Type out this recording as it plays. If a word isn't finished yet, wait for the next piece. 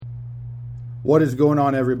What is going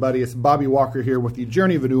on, everybody? It's Bobby Walker here with the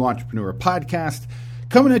Journey of a New Entrepreneur podcast,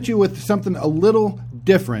 coming at you with something a little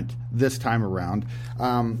different this time around.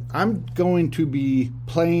 I'm going to be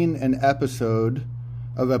playing an episode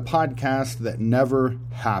of a podcast that never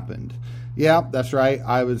happened. Yeah, that's right.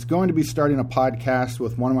 I was going to be starting a podcast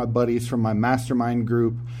with one of my buddies from my mastermind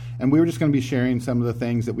group, and we were just going to be sharing some of the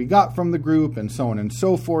things that we got from the group and so on and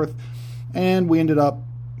so forth. And we ended up,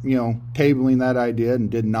 tabling that idea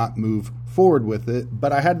and did not move forward with it.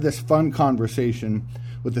 But I had this fun conversation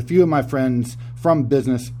with a few of my friends from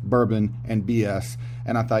Business, Bourbon, and BS.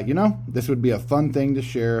 And I thought, this would be a fun thing to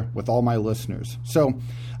share with all my listeners. So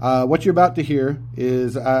what you're about to hear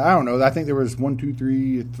is, I don't know, I think there was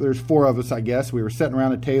there's four of us, I guess. We were sitting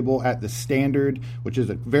around a table at the Standard, which is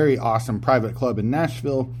a very awesome private club in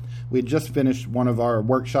Nashville. We had just finished one of our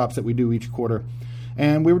workshops that we do each quarter.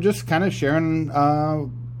 And we were just kind of sharing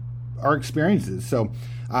our experiences. So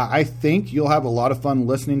I think you'll have a lot of fun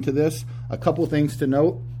listening to this. A couple things to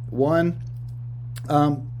note. One,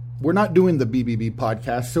 we're not doing the BBB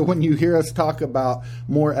podcast. So when you hear us talk about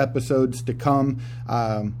more episodes to come,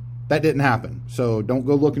 that didn't happen. So don't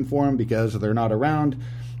go looking for them because they're not around.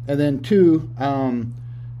 And then two,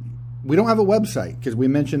 we don't have a website because we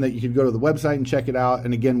mentioned that you could go to the website and check it out.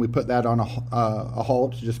 And again, we put that on a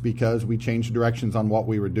halt just because we changed directions on what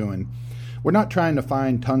we were doing. We're not trying to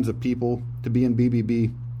find tons of people to be in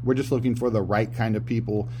BBB. We're just looking for the right kind of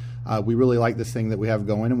people. We really like this thing that we have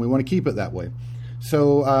going, and we want to keep it that way.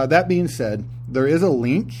 So that being said, there is a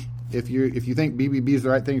link. If you think BBB is the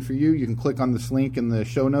right thing for you, you can click on this link in the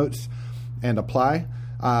show notes and apply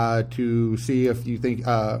to see if you think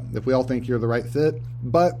if we all think you're the right fit.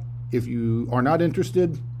 But if you are not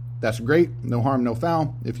interested, that's great. No harm, no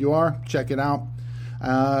foul. If you are, check it out.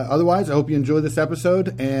 Otherwise, I hope you enjoy this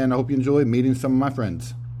episode, and I hope you enjoy meeting some of my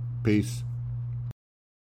friends. Peace.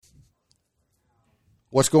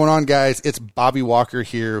 What's going on, guys? It's Bobby Walker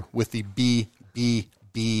here with the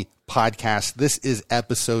BBB podcast. This is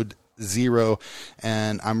episode 0,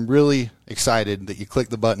 and I'm really excited that you clicked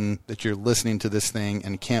the button, that you're listening to this thing,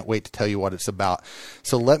 and can't wait to tell you what it's about.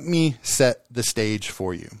 So let me set the stage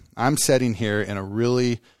for you. I'm sitting here in a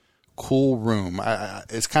really cool room.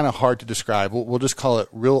 It's kind of hard to describe. We'll just call it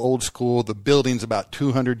real old school. The building's about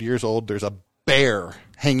 200 years old. There's a bear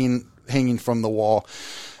hanging from the wall.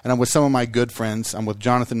 And I'm with some of my good friends. I'm with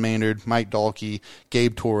Jonathan Maynard, Mike Dalkey,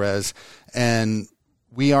 Gabe Torres, and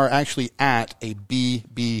we are actually at a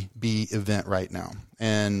BBB event right now.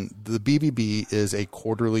 And the BBB is a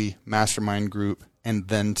quarterly mastermind group and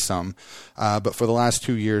then some. But for the last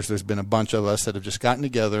 2 years, there's been a bunch of us that have just gotten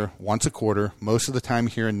together once a quarter, most of the time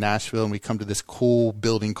here in Nashville, and we come to this cool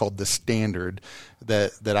building called the Standard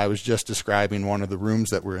that I was just describing, one of the rooms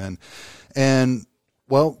that we're in. And,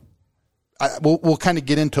 well, we'll kind of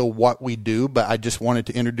get into what we do, but I just wanted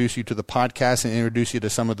to introduce you to the podcast and introduce you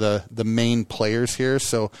to some of the main players here.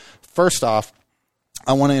 So first off,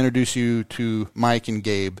 I want to introduce you to Mike and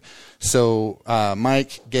Gabe. So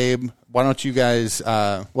Mike, Gabe, why don't you guys,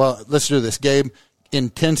 let's do this. Gabe, in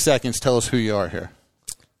 10 seconds, tell us who you are here.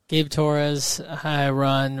 Gabe Torres. I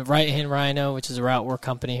run Right Hand Rhino, which is a route work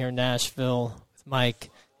company here in Nashville with Mike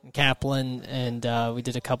and Kaplan, and we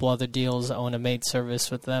did a couple other deals. I own a maid service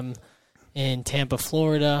with them in Tampa,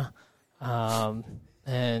 Florida,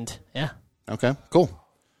 and yeah. Okay, cool.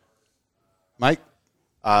 Mike?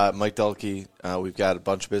 Mike Dalkey. We've got a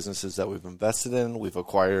bunch of businesses that we've invested in, we've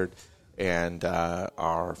acquired, and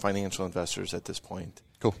are financial investors at this point.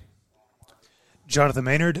 Cool. Jonathan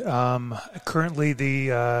Maynard, currently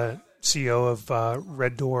the CEO of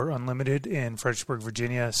Red Door Unlimited in Fredericksburg,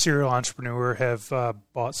 Virginia. Serial entrepreneur, have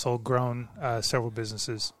bought, sold, grown several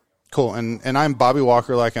businesses. Cool. And I'm Bobby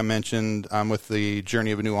Walker, like I mentioned. I'm with the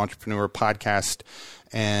Journey of a New Entrepreneur podcast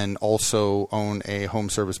and also own a home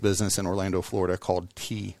service business in Orlando, Florida called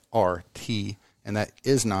TRT. And that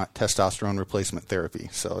is not testosterone replacement therapy.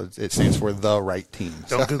 So it stands for The Right Team.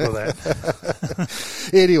 Don't Google that.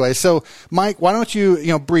 Anyway, so Mike, why don't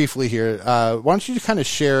you, briefly here, why don't you kind of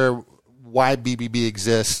share why BBB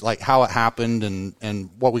exists, like how it happened and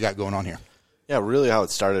what we got going on here? Yeah, really how it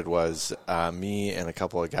started was me and a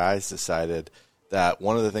couple of guys decided that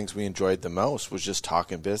one of the things we enjoyed the most was just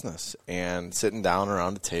talking business and sitting down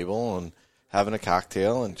around the table and having a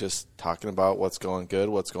cocktail and just talking about what's going good,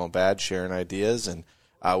 what's going bad, sharing ideas. And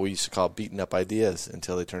we used to call it beating up ideas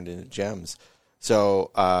until they turned into gems.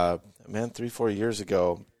 So, 3-4 years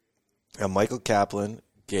ago, Michael Kaplan,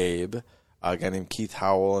 Gabe, a guy named Keith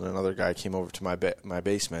Howell, and another guy came over to my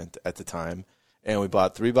basement at the time. And we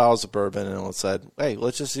bought 3 bottles of bourbon and said, hey,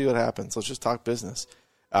 let's just see what happens. Let's just talk business.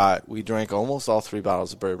 We drank almost all 3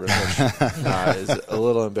 bottles of bourbon, which is a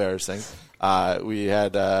little embarrassing. We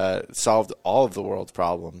had solved all of the world's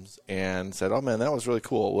problems and said, oh, man, that was really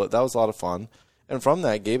cool. Well, that was a lot of fun. And from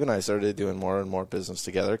that, Gabe and I started doing more and more business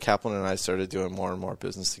together. Kaplan and I started doing more and more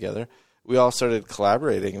business together. We all started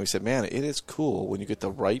collaborating, and we said, man, it is cool when you get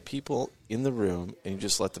the right people in the room and you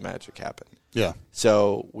just let the magic happen. Yeah.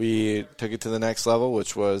 So we took it to the next level,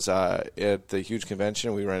 which was at the huge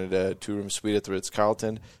convention. We rented a 2-room suite at the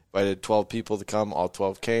Ritz-Carlton, invited 12 people to come. All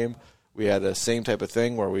 12 came. We had the same type of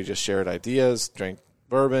thing where we just shared ideas, drank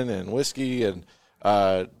bourbon and whiskey, and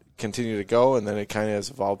continued to go, and then it kind of has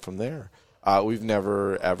evolved from there. We've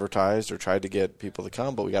never advertised or tried to get people to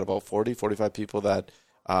come, but we got about 40, 45 people that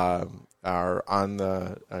are on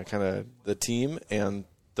the kind of the team, and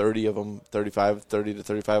 30 to 35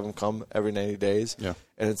 of them come every 90 days. Yeah.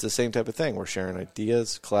 And it's the same type of thing. We're sharing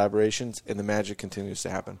ideas, collaborations, and the magic continues to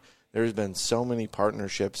happen. There's been so many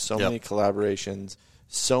partnerships, so many collaborations,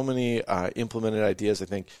 so many implemented ideas. I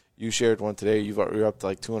think you shared one today. You're up to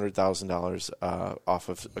like $200,000 off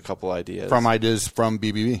of a couple ideas. From ideas from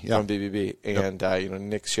BBB. Yeah. From BBB. And,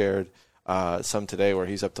 Nick shared some today where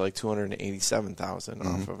he's up to like $287,000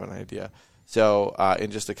 off of an idea. So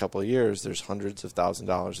in just a couple of years, there's hundreds of thousands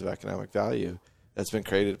of dollars of economic value that's been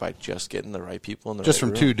created by just getting the right people in the just right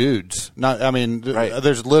from room. 2 dudes.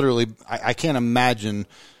 There's literally I can't imagine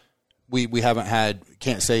we haven't had,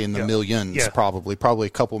 can't say in the millions, probably a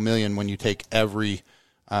couple million when you take every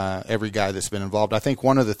guy that's been involved. I think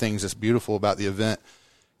one of the things that's beautiful about the event,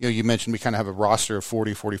 you mentioned we kind of have a roster of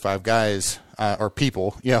 40, 45 guys or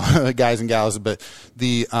people, guys and gals, but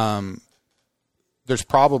there's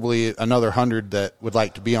probably another 100 that would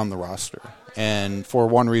like to be on the roster. And for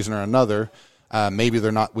one reason or another, maybe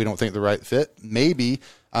we don't think they're the right fit. Maybe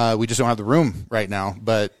we just don't have the room right now.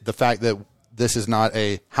 But the fact that this is not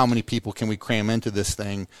how many people can we cram into this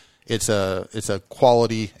thing, it's a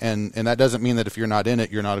quality, and that doesn't mean that if you're not in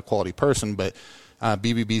it, you're not a quality person, but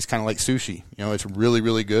BBB is kind of like sushi. It's really,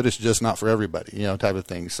 really good. It's just not for everybody, type of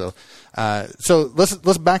thing. So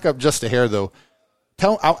let's back up just a hair though.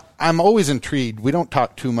 I'm always intrigued. We don't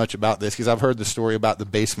talk too much about this because I've heard the story about the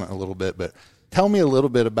basement a little bit, but tell me a little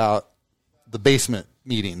bit about the basement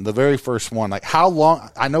meeting, the very first one. Like how long?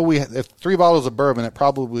 I know if 3 bottles of bourbon, it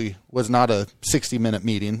probably was not a 60-minute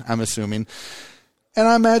meeting, I'm assuming. And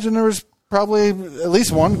I imagine there was probably at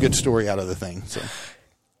least one good story out of the thing. So.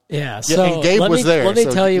 Yeah, so and Gabe was there. Let me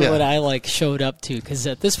tell you what I showed up to, because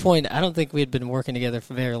at this point, I don't think we had been working together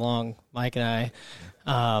for very long, Mike and I.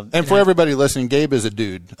 And for everybody listening, Gabe is a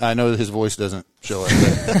dude. I know his voice doesn't show it.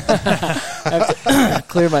 I have to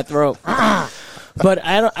clear my throat. But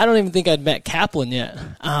I don't even think I'd met Kaplan yet.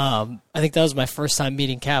 I think that was my first time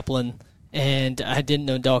meeting Kaplan, and I didn't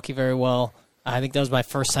know Dalkey very well. I think that was my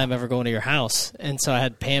first time ever going to your house. And so I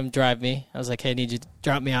had Pam drive me. I was like, hey, I need you to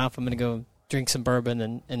drop me off. I'm going to go drink some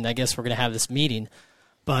bourbon, and I guess we're going to have this meeting.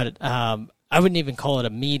 But I wouldn't even call it a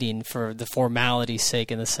meeting for the formality's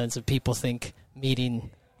sake, in the sense of people think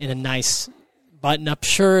meeting in a nice button-up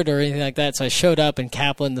shirt or anything like that. So I showed up, and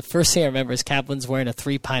Kaplan, the first thing I remember is Kaplan's wearing a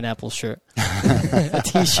 3 pineapple shirt, a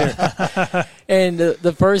T-shirt. And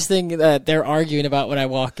the first thing that they're arguing about when I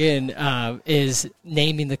walk in is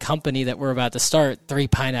naming the company that we're about to start, 3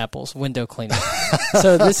 Pineapples Window Cleaning.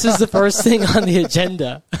 So this is the first thing on the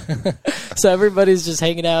agenda. So everybody's just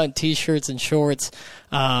hanging out in T-shirts and shorts.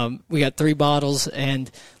 We got 3 bottles, and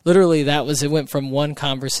literally it went from one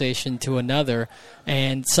conversation to another,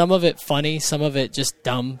 and some of it funny, some of it just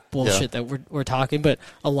dumb bullshit that we're talking, but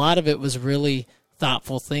a lot of it was really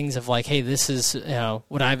thoughtful things of like, hey, this is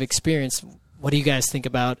what I've experienced. What do you guys think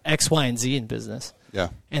about X, Y, and Z in business? Yeah.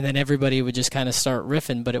 And then everybody would just kind of start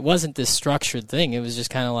riffing, but it wasn't this structured thing. It was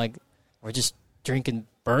just kind of like we're just drinking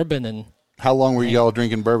bourbon. And how long were you all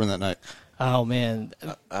drinking bourbon that night? Oh, man.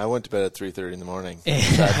 I went to bed at 3:30 in the morning,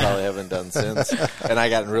 which I probably haven't done since. And I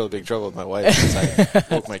got in really big trouble with my wife because I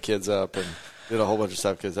woke my kids up and did a whole bunch of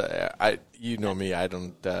stuff because you know me, I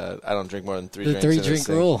don't drink more than 3 drinks. The 3-drink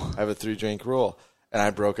rule. I have a 3-drink rule, and I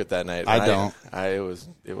broke it that night. I don't.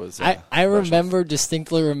 It was. I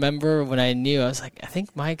distinctly remember when I knew. I was like, I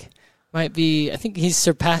think Mike might be. I think he's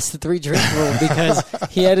surpassed the 3-drink rule because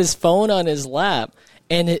he had his phone on his lap,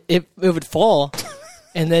 and it would fall.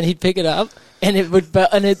 And then he'd pick it up, and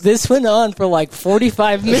this went on for like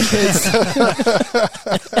 45 minutes. And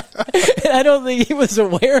I don't think he was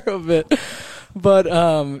aware of it. But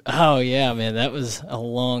oh yeah, man, that was a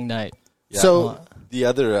long night. Yeah. So the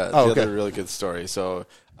other really good story. So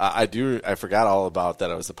I forgot all about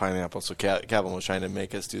that. It was the pineapple. So Kevin was trying to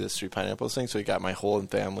make us do this 3 pineapples thing. So he got my whole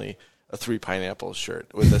family a 3 pineapples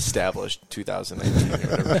shirt with established 2019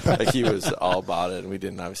 or whatever. Like he was all about it, and we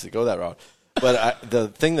didn't obviously go that route. But the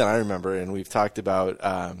thing that I remember, and we've talked about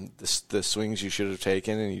the swings you should have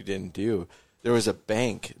taken and you didn't do, there was a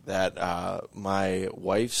bank that my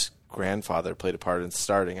wife's grandfather played a part in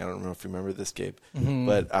starting. I don't know if you remember this, Gabe. Mm-hmm.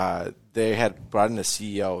 But they had brought in a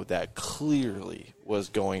CEO that clearly was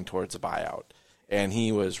going towards a buyout. And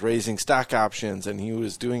he was raising stock options, and he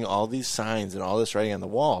was doing all these signs and all this writing on the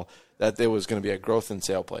wall that there was going to be a growth and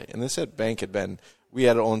sale play. And this bank had been, we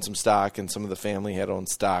had owned some stock, and some of the family had owned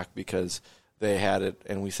stock because they had it.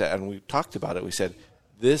 And we said, and we talked about it. We said,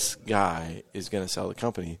 this guy is going to sell the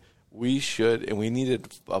company. We should, and we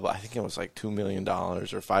needed, I think it was like $2 million or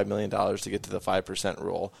 $5 million to get to the 5%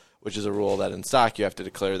 rule, which is a rule that in stock you have to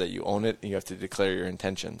declare that you own it and you have to declare your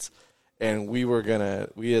intentions. And we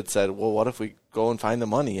had said, well, what if we go and find the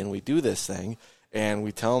money and we do this thing and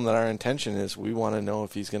we tell him that our intention is we want to know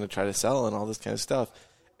if he's going to try to sell and all this kind of stuff.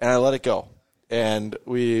 And I let it go. And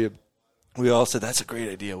we all said, that's a great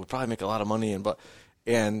idea. We'd probably make a lot of money.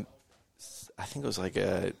 And I think it was like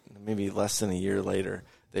maybe less than a year later,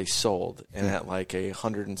 they sold and at like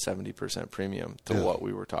 170% premium to what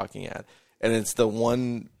we were talking at. And it's the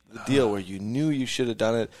one deal where you knew you should have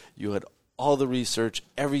done it. You had all the research,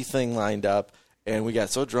 everything lined up, and we got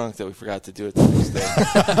so drunk that we forgot to do it the next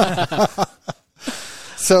day.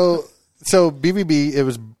 So BBB, it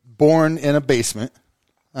was born in a basement.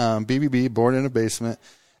 BBB, born in a basement.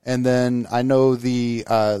 And then I know the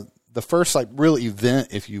first like real event,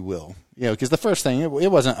 if you will, because the first thing,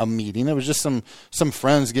 it wasn't a meeting. It was just some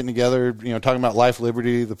friends getting together, talking about life,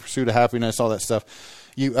 liberty, the pursuit of happiness, all that stuff.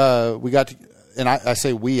 We got to, and I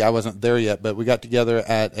say we, I wasn't there yet, but we got together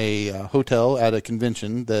at a hotel at a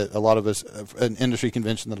convention that a lot of us, an industry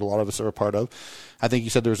convention that a lot of us are a part of. I think you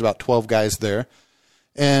said there was about 12 guys there.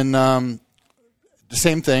 And the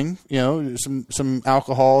same thing, some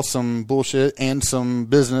alcohol, some bullshit, and some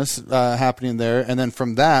business happening there. And then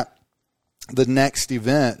from that, the next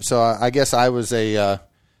event. So I guess I'm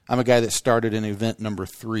a guy that started in event number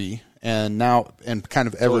 3, and now and kind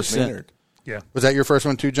of ever since. Maynard. Yeah. Was that your first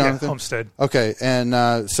one too, Jonathan? Yeah, Homestead. Okay,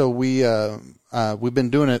 and so we've been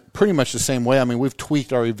doing it pretty much the same way. I mean, we've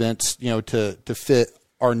tweaked our events, to fit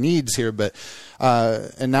our needs here, but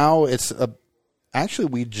and now it's actually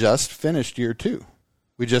we just finished year 2.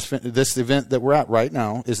 We just this event that we're at right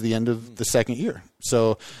now is the end of the second year.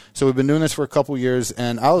 So we've been doing this for a couple years,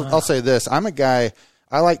 and I'll say this: I'm a guy.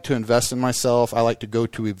 I like to invest in myself. I like to go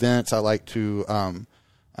to events. I like to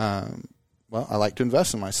I like to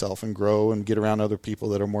invest in myself and grow and get around other people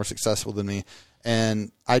that are more successful than me.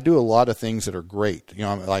 And I do a lot of things that are great.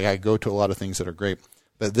 I go to a lot of things that are great.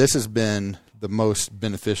 But this has been the most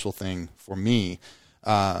beneficial thing for me.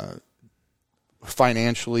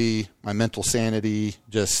 Financially, my mental sanity,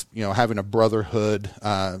 just, having a brotherhood,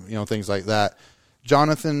 things like that.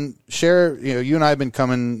 Jonathan, share, you and I have been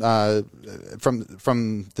coming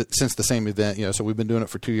since the same event, so we've been doing it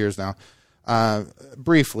for 2 years now.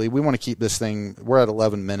 Briefly, we want to keep this thing, we're at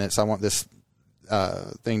 11 minutes. I want this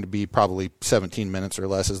thing to be probably 17 minutes or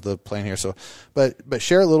less is the plan here. So, but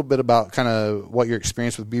share a little bit about kind of what your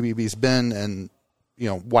experience with BBB's been and,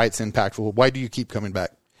 why it's impactful. Why do you keep coming back?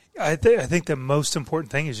 I think the most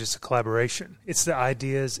important thing is just a collaboration. It's the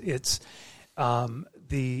ideas. It's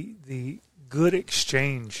the good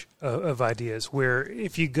exchange of ideas, where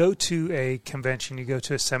if you go to a convention, you go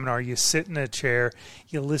to a seminar, you sit in a chair,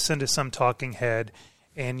 you listen to some talking head,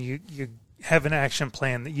 and you have an action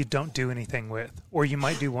plan that you don't do anything with, or you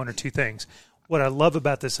might do one or two things. What I love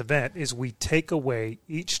about this event is we take away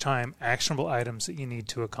each time actionable items that you need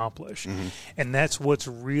to accomplish. Mm-hmm. And that's what's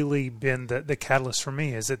really been the catalyst for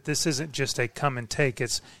me, is that this isn't just a come and take.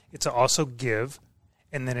 It's also give.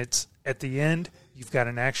 And then it's at the end, you've got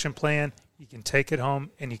an action plan. You can take it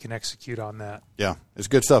home and you can execute on that. Yeah, it's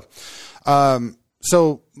good stuff.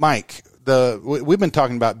 So Mike, we've been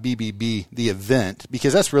talking about BBB, the event,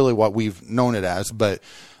 because that's really what we've known it as, but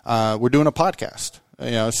we're doing a podcast.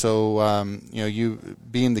 You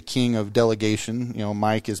being the king of delegation,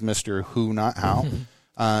 Mike is Mr. Who, not how.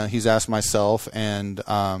 He's asked myself and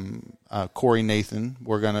Corey Nathan.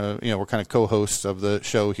 We're kind of co-hosts of the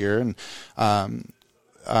show here. And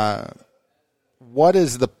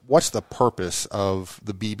what's the purpose of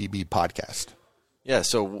the BBB podcast? Yeah.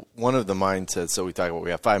 So one of the mindsets. So we talk about, we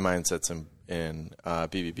have 5 mindsets in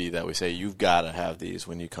BBB that we say you've got to have these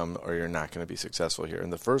when you come, or you're not going to be successful here.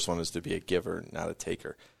 And the first one is to be a giver, not a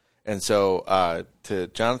taker. And so to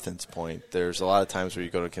Jonathan's point, there's a lot of times where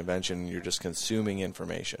you go to a convention and you're just consuming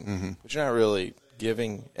information, but you're not really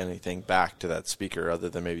giving anything back to that speaker other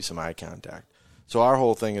than maybe some eye contact. So our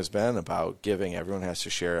whole thing has been about giving. Everyone has to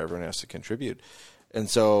share. Everyone has to contribute. And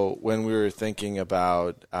so when we were thinking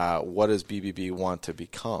about what does BBB want to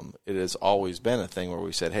become, it has always been a thing where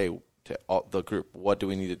we said, hey, to the group, what do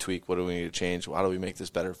we need to tweak? What do we need to change? How do we make this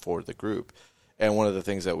better for the group? And one of the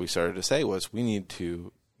things that we started to say was we need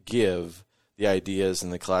to give the ideas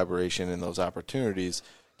and the collaboration and those opportunities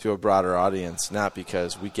to a broader audience, not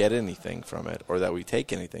because we get anything from it or that we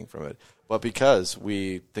take anything from it, but because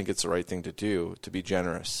we think it's the right thing to do, to be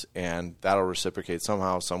generous. And that'll reciprocate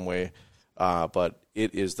somehow, some way. But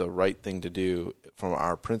it is the right thing to do from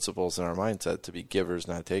our principles and our mindset to be givers,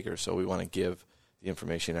 not takers. So we want to give the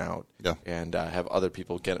information out and have other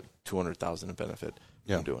people get $200,000 in benefit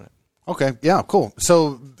from doing it. Okay, yeah, cool.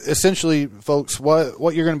 So essentially, folks,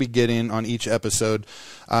 what you're going to be getting on each episode,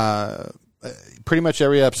 pretty much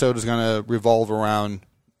every episode is going to revolve around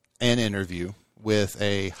an interview with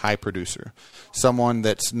a high producer, someone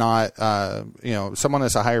that's not, someone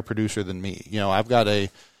that's a higher producer than me. I've got a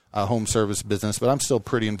home service business, but I'm still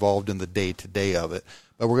pretty involved in the day-to-day of it.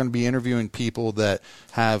 But we're going to be interviewing people that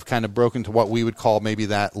have kind of broken to what we would call maybe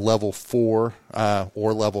that level 4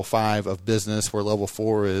 or level 5 of business, where level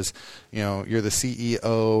 4 is, you're the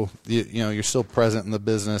CEO, you're still present in the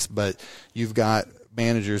business, but you've got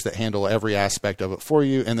managers that handle every aspect of it for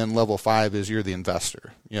you. And then level 5 is you're the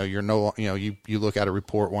investor. You look at a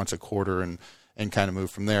report once a quarter and kind of move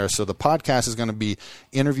from there. So the podcast is going to be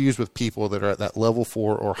interviews with people that are at that level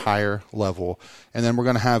 4 or higher level. And then we're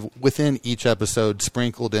going to have within each episode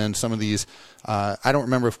sprinkled in some of these, I don't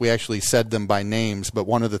remember if we actually said them by names, but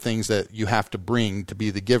one of the things that you have to bring to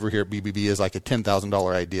be the giver here at BBB is like a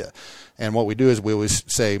 $10,000 idea. And what we do is we always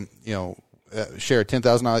say, share a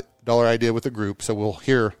 $10,000 idea with a group. So we'll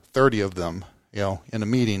hear 30 of them, in a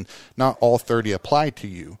meeting. Not all 30 apply to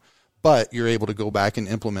you, but you're able to go back and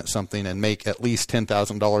implement something and make at least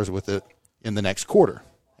 $10,000 with it in the next quarter.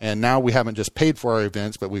 And now we haven't just paid for our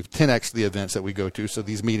events, but we've 10x the events that we go to, so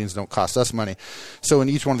these meetings don't cost us money. So in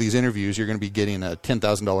each one of these interviews, you're going to be getting a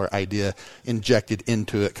 $10,000 idea injected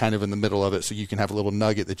into it, kind of in the middle of it, so you can have a little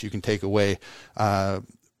nugget that you can take away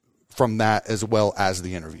from that as well as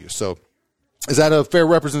the interview. So is that a fair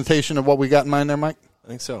representation of what we got in mind there, Mike? I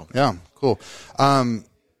think so. Yeah, cool.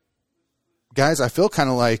 Guys, I feel kind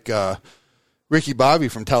of like Ricky Bobby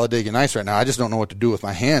from Talladega Nights right now. I just don't know what to do with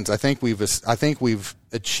my hands. I think we've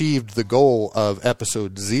achieved the goal of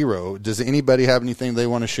episode 0. Does anybody have anything they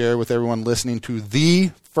want to share with everyone listening to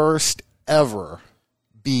the first ever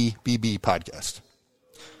BBB podcast?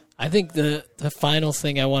 I think the final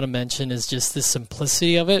thing I want to mention is just the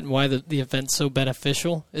simplicity of it and why the event's so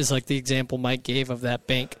beneficial is like the example Mike gave of that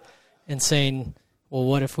bank and saying, well,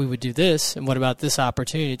 what if we would do this? And what about this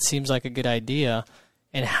opportunity? It seems like a good idea.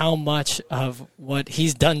 And how much of what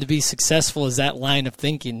he's done to be successful is that line of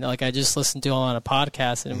thinking. Like I just listened to him on a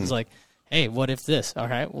podcast and it was like, hey, what if this? All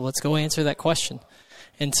right, well, let's go answer that question.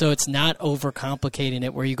 And so it's not overcomplicating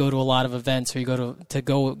it where you go to a lot of events or you go to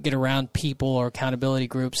go get around people or accountability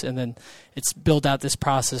groups and then it's build out this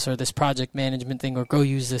process or this project management thing or go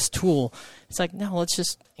use this tool. It's like, no, let's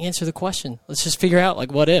just answer the question. Let's just figure out,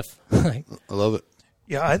 like, what if? I love it.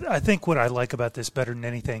 Yeah, I think what I like about this better than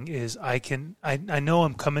anything is I know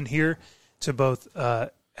I'm coming here to both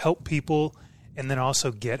help people and then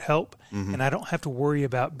also get help, and I don't have to worry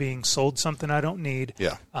about being sold something I don't need.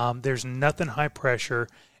 Yeah. There's nothing high pressure,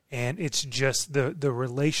 and it's just the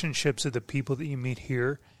relationships of the people that you meet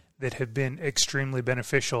here that have been extremely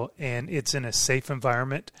beneficial, and it's in a safe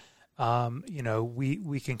environment.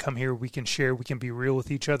 We can come here, we can share, we can be real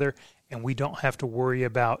with each other, and we don't have to worry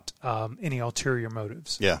about any ulterior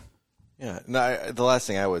motives. Yeah. Yeah. No, the last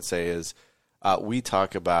thing I would say is we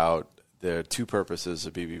talk about the two purposes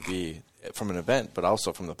of BBB from an event, but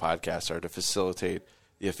also from the podcast, are to facilitate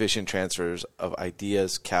the efficient transfers of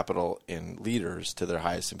ideas, capital, and leaders to their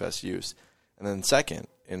highest and best use. And then second,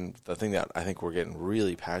 and the thing that I think we're getting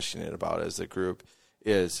really passionate about as a group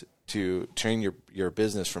is to train your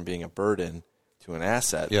business from being a burden to an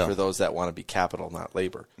asset for those that want to be capital, not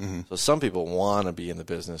labor. So some people want to be in the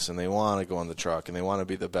business and they want to go on the truck and they want to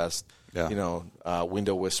be the best,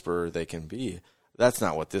 window whisperer they can be. That's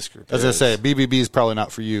not what this group is. As I say, BBB is probably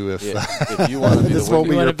not for you if you want to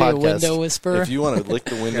be a window whisperer. If you want to lick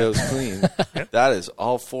the windows clean, that is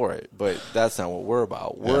all for it. But that's not what we're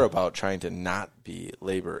about. We're about trying to not be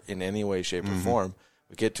labor in any way, shape, or form.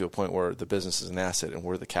 We get to a point where the business is an asset and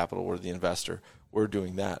we're the capital, we're the investor. We're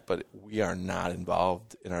doing that, but we are not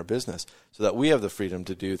involved in our business so that we have the freedom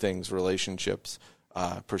to do things, relationships,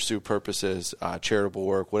 pursue purposes, charitable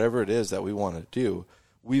work, whatever it is that we want to do.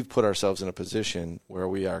 We've put ourselves in a position where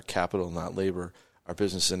we are capital, not labor. Our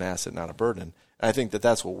business is an asset, not a burden. And I think that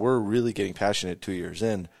that's what we're really getting passionate 2 years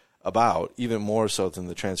in about, even more so than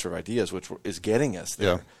the transfer of ideas, which is getting us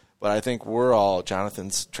there. Yeah. But I think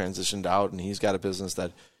Jonathan's transitioned out, and he's got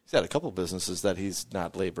a couple businesses that he's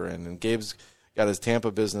not labor in. And Gabe's got his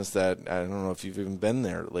Tampa business that I don't know if you've even been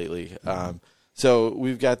there lately. So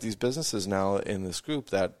we've got these businesses now in this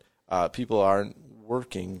group that people aren't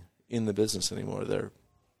working in the business anymore. They're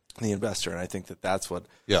the investor. And I think that that's what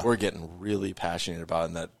we're getting really passionate about.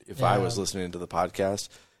 And that if I was listening to the podcast,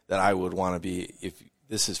 that I would want to be, if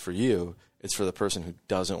this is for you, it's for the person who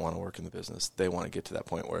doesn't want to work in the business. They want to get to that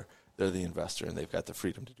point where they're the investor and they've got the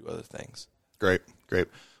freedom to do other things. Great.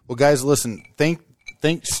 Well, guys, listen,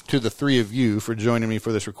 thanks to the three of you for joining me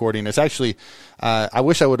for this recording. It's actually, I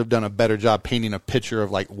wish I would have done a better job painting a picture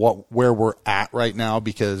of like where we're at right now,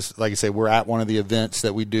 because like I say, we're at one of the events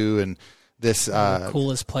that we do, and this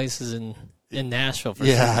coolest places in Nashville.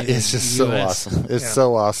 It's just so awesome. It's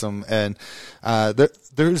so awesome. And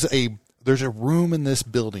there's a room in this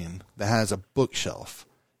building that has a bookshelf,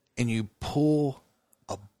 and you pull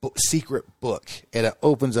a secret book, and it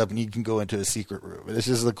opens up, and you can go into a secret room. And it's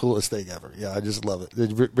just the coolest thing ever. Yeah, I just love it.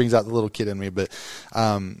 It brings out the little kid in me. But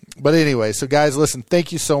anyway, so guys, listen,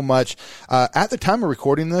 thank you so much. At the time of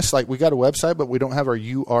recording this, like, we got a website, but we don't have our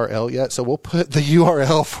URL yet. So we'll put the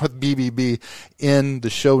URL for BBB in the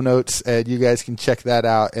show notes, and you guys can check that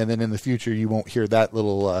out. And then in the future, you won't hear that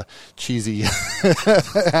little cheesy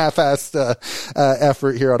half-assed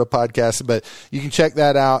effort here on a podcast. But you can check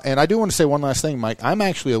that out. And I do want to say one last thing, Mike. I'm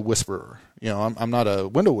actually a whisperer. I'm not a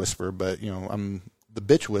window whisperer, but I'm the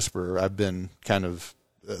bitch whisperer. I've been kind of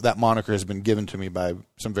that moniker has been given to me by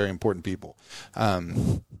some very important people.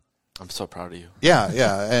 I'm so proud of you. Yeah.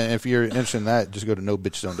 And if you're interested in that, just go to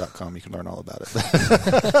nobitchzone.com. You can learn all about it.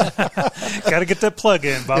 Got to get that plug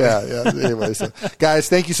in, Bobby. Yeah. Anyway, so guys,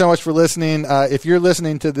 thank you so much for listening. If you're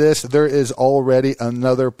listening to this, there is already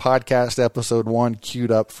another podcast episode 1 queued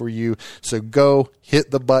up for you. So go hit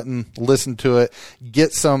the button, listen to it,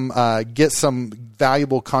 get some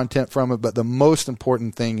valuable content from it. But the most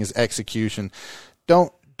important thing is execution.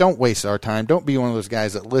 Don't waste our time. Don't be one of those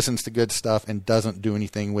guys that listens to good stuff and doesn't do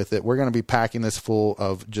anything with it. We're going to be packing this full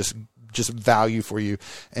of just value for you.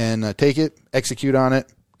 And take it, execute on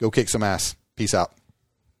it, go kick some ass. Peace out.